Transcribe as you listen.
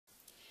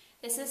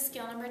This is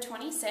skill number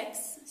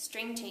 26,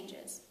 string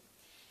changes.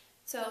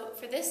 So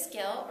for this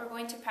skill, we're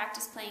going to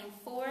practice playing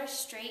 4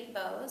 straight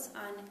bows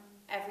on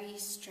every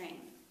string.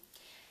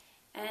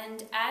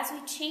 And as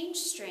we change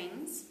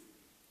strings,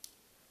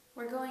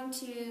 we're going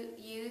to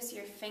use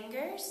your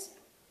fingers,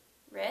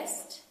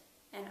 wrist,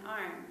 and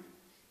arm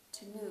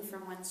to move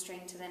from one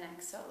string to the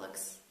next. So it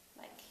looks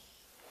like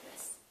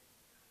this.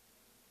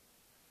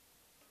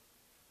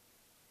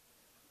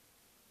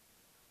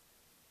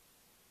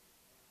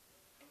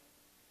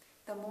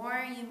 The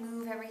more you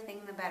move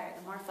everything, the better.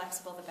 The more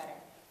flexible, the better.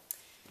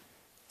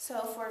 So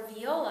for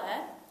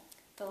viola,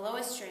 the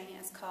lowest string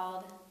is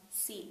called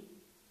C.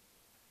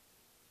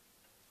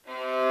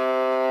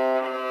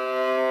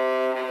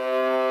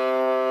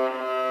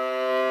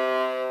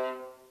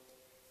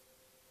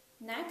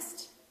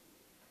 Next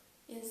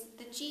is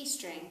the G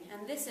string,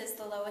 and this is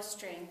the lowest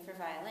string for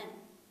violin.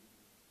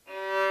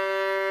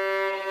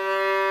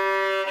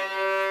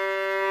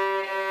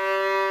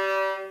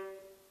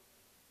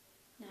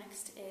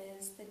 Next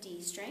is the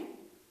D string.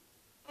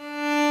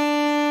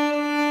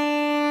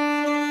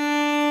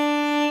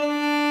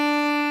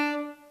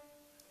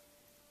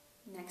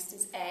 Next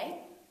is A.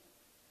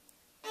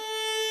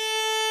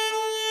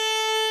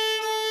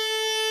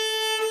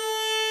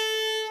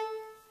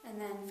 And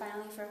then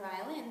finally for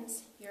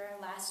violins, your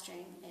last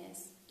string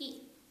is E.